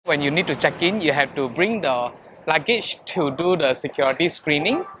when you need to check in, you have to bring the luggage to do the security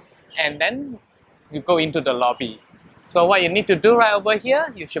screening, and then you go into the lobby. So what you need to do right over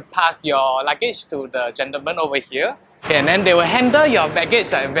here, you should pass your luggage to the gentleman over here. Okay, and then they will handle your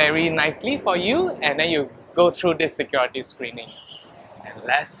baggage very nicely for you, and then you go through this security screening. And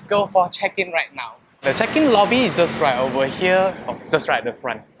let's go for check-in right now. The check-in lobby is just right over here, just right at the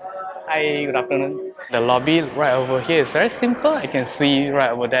front. Hi, good afternoon. The lobby right over here is very simple. I can see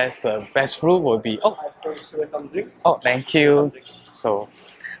right over there, the best room will be, oh, thank you. So,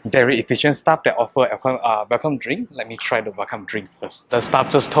 very efficient staff that offer a welcome drink. Let me try the welcome drink first. The staff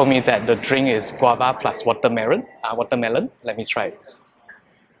just told me that the drink is guava plus watermelon. Let me try it.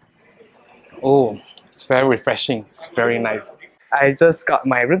 Oh, it's very refreshing. It's very nice. I just got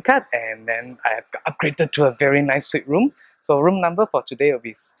my room card and then I have upgraded to a very nice suite room. So room number for today will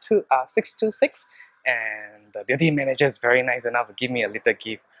be 626, and the beauty manager is very nice enough to give me a little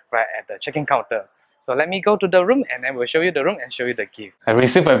gift right at the check-in counter. So let me go to the room and then we'll show you the room and show you the gift. I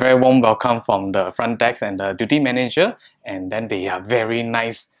received a very warm welcome from the front desk and the duty manager, and then they are very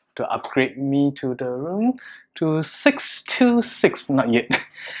nice to upgrade me to the room to 626, not yet.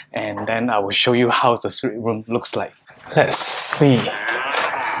 And then I will show you how the suite room looks like. Let's see.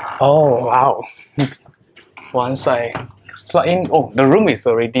 Oh wow. Once I plug in, oh, the room is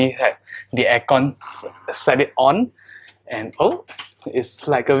already had the aircon set it on, and oh, it's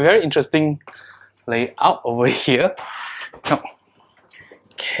like a very interesting layout over here.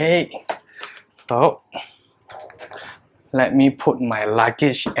 Okay, so let me put my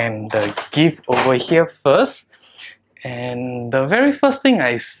luggage and the gift over here first. And the very first thing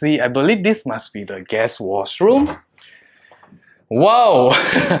I see, I believe this must be the guest washroom. Wow,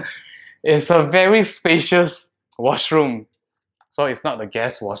 it's a very spacious washroom. So it's not the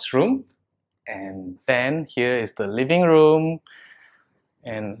guest washroom. And then here is the living room.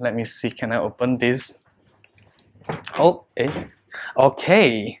 And let me see, can I open this? Oh,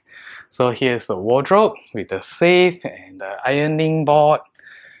 okay. So here's the wardrobe with the safe and the ironing board.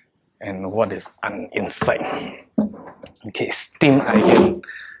 And what is inside? Okay, steam iron.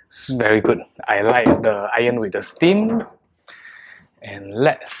 It's very good. I like the iron with the steam. And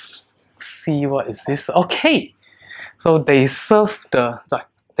let's see what is this. Okay, so they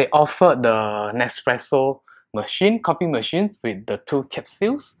they offer the Nespresso machine, coffee machines with the 2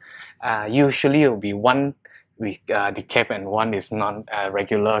 capsules. Usually it will be one with decaf and one is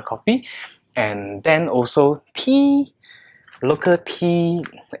non-regular coffee. And then also tea, local tea,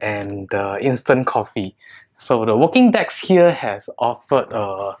 and instant coffee. So the working desk here has offered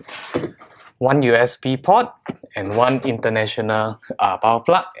 1 USB port and 1 international power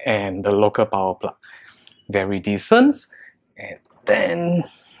plug and the local power plug. Very decent. And then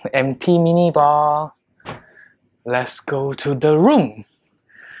empty mini bar. Let's go to the room.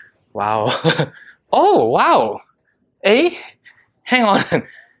 Wow. Oh wow. Hang on.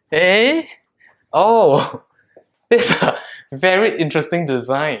 Oh, this is a very interesting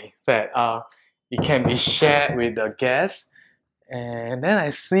design that it can be shared with the guests. And then I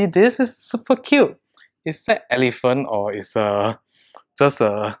see this is super cute. Is that elephant or is just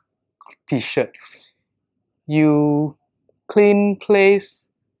a t-shirt? You clean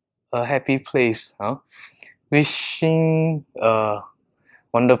place, a happy place, huh? Wishing a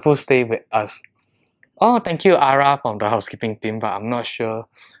wonderful stay with us. Oh, thank you, Ara from the housekeeping team, but I'm not sure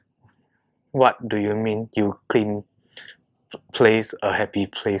what do you mean, you clean place, a happy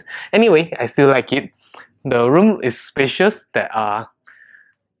place. Anyway, I still like it. The room is spacious. You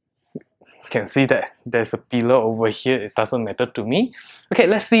can see that there's a pillow over here. It doesn't matter to me. Okay,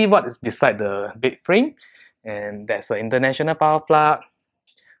 let's see what is beside the bed frame. And there's an international power plug.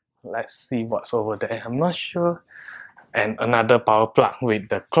 Let's see what's over there. I'm not sure. And another power plug with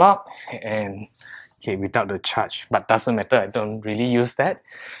the clock, and okay, without the charge, but doesn't matter. I don't really use that.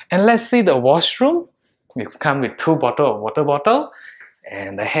 And let's see the washroom. It comes with 2 bottles of water bottle.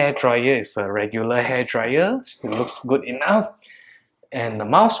 And the hair dryer is a regular hair dryer. It looks good enough. And the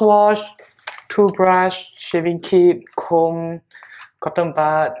mouthwash, toothbrush, shaving kit, comb, cotton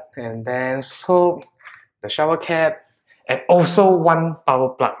bud, and then soap, the shower cap, and also 1 power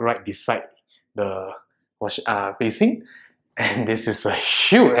plug right beside the wash basin. And this is a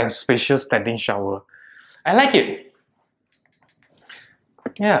huge and spacious standing shower. I like it.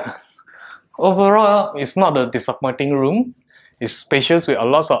 Yeah. Overall, it's not a disappointing room. It's spacious with a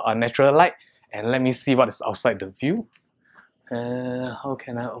lot of natural light. And let me see what is outside the view. How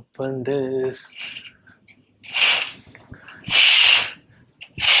can I open this?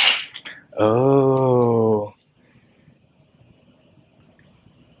 Oh.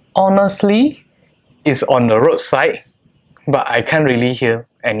 Honestly, it's on the roadside, but I can't really hear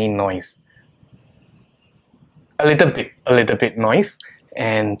any noise. A little bit noise.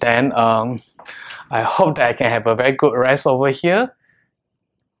 And then I hope that I can have a very good rest over here.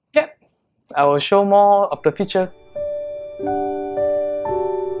 Yep, I will show more of the picture.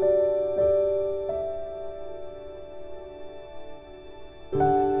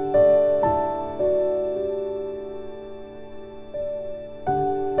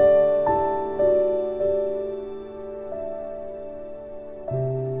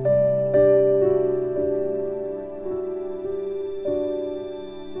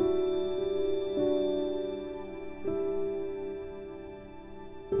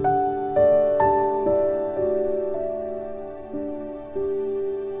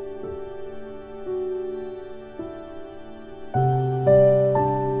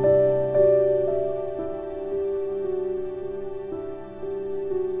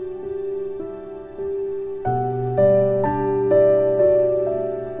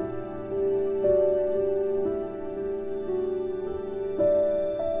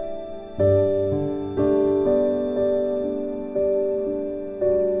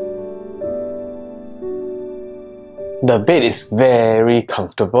 The bed is very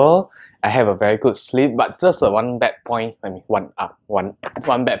comfortable. I have a very good sleep, but just one bad point. I mean, one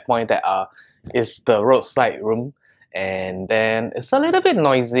bad point that is the roadside room, and then it's a little bit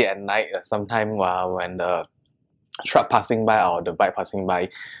noisy at night. Sometimes when the truck passing by or the bike passing by,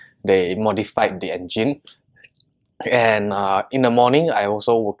 they modified the engine, and in the morning I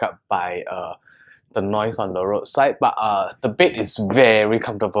also woke up by the noise on the roadside. But the bed is very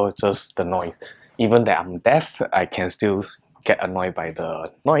comfortable. Just the noise. Even that I'm deaf, I can still get annoyed by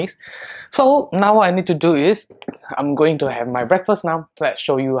the noise. So now what I need to do is, I'm going to have my breakfast now. Let's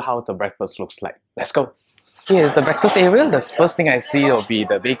show you how the breakfast looks like. Let's go. Here's the breakfast area. The first thing I see will be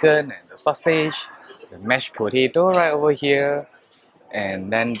the bacon and the sausage, the mashed potato right over here,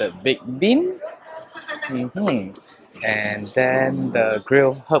 and then the baked bean, and then the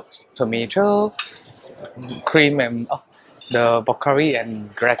grilled herbs, tomato, cream and the broccoli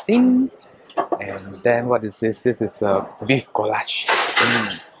and gratin. And then what is this? This is a beef goulash.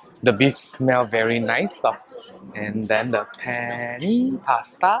 The beef smells very nice. And then the pani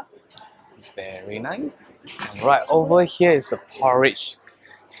pasta is very nice. And right over here is a porridge.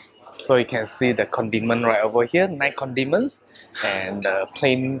 So you can see the condiment right over here. 9 condiments and the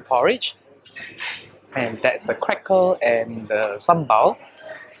plain porridge. And that's a cracker and the sambal.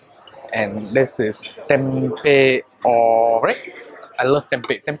 And this is tempeh orek. I love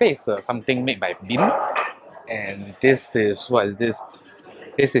tempeh. Tempeh is something made by bean. And this is, what is this?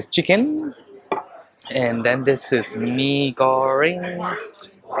 This is chicken. And then this is mee goreng.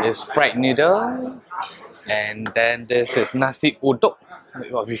 This fried noodle. And then this is nasi uduk.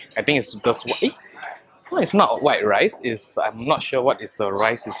 I think it's just white. No, it's not white rice. I'm not sure what is the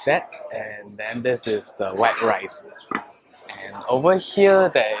rice is that. And then this is the white rice. And over here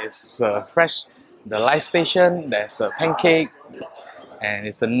there is fresh, the light station. There's a pancake. And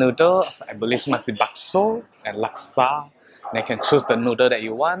it's a noodle, I believe nasi bakso and laksa. And you can choose the noodle that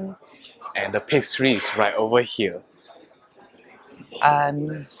you want. And the pastry is right over here.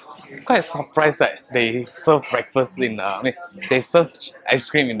 I'm quite surprised that they serve breakfast they serve ice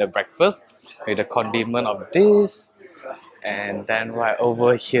cream in the breakfast with the condiment of this. And then right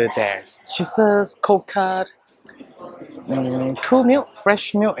over here there's cheeses, coconut, 2 milk,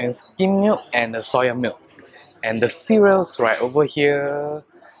 fresh milk and skim milk, and the soya milk. And the cereals right over here,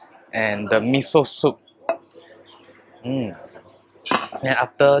 and the miso soup. And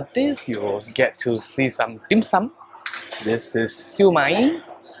after this, you'll get to see some dim sum. This is siu mai,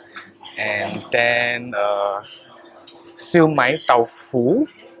 and then siu mai tofu.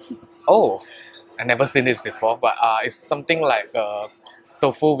 Oh, I never seen this before, but it's something like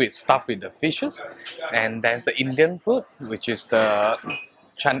tofu with stuffed with the fishes. And there's the Indian food, which is the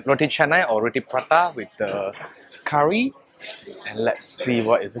roti canai or roti prata with the curry. And let's see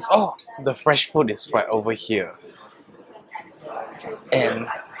what is this. Oh, the fresh food is right over here. And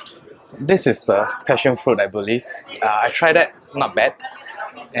this is passion fruit, I believe. I tried that, not bad.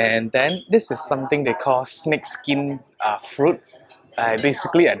 And then this is something they call snake skin fruit.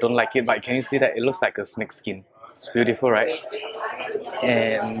 Basically, I don't like it, but can you see that? It looks like a snake skin. It's beautiful, right?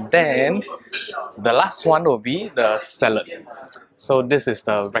 And then the last one will be the salad. So this is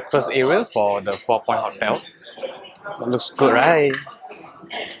the breakfast area for the 4-point hotel. It looks good, right?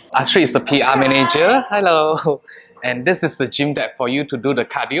 Astrid is the PR manager. Hello. And this is the gym that for you to do the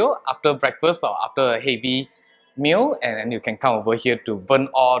cardio after breakfast or after a heavy meal, and then you can come over here to burn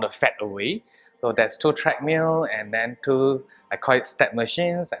all the fat away. So there's 2 treadmill and then 2, I call it step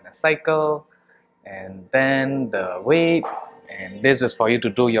machines and a cycle, and then the weight and this is for you to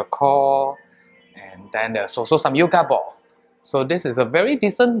do your core, and then there's also some yoga ball. So this is a very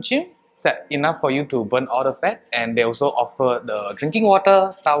decent gym that enough for you to burn all the fat, and they also offer the drinking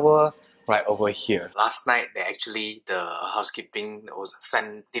water tower right over here. Last night the housekeeping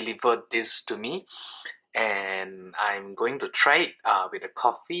delivered this to me, and I'm going to try it with a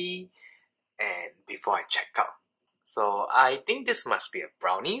coffee and before I check out. So I think this must be a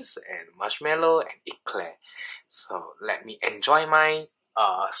brownies and marshmallow and eclair. So let me enjoy my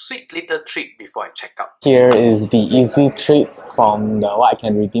sweet little treat before I check out. Here is the easy treat from what I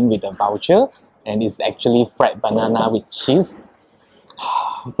can redeem with a voucher, and it's actually fried banana with cheese.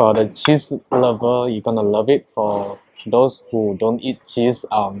 For the cheese lover, you're gonna love it. For those who don't eat cheese,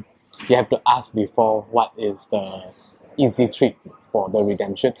 you have to ask before what is the easy treat for the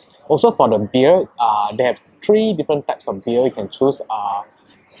redemption. Also for the beer, they have 3 different types of beer you can choose.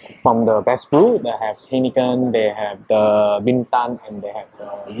 From the best brew, they have Heineken, they have the Bintan, and they have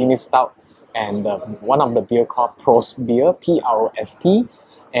the Guinness Stout, and one of the beer called Prost beer, P-R-O-S-T.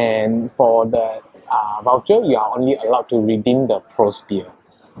 And for the voucher, you are only allowed to redeem the Prost beer.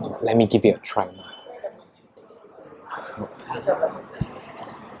 So let me give it a try now.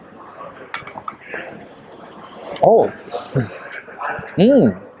 Oh,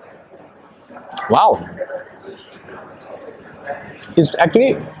 wow! It's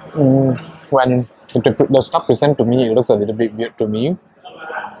actually when the stuff present to me, it looks a little bit weird to me,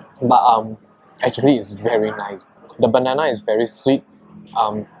 but actually it's very nice. The banana is very sweet.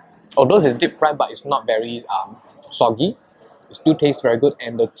 Although it's deep fried, but it's not very soggy. It still tastes very good,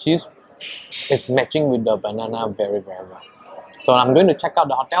 and the cheese is matching with the banana very well. So I'm going to check out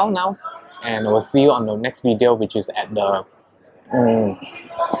the hotel now, and we'll see you on the next video, which is at the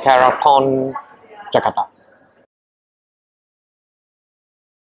Keraton, Jakarta.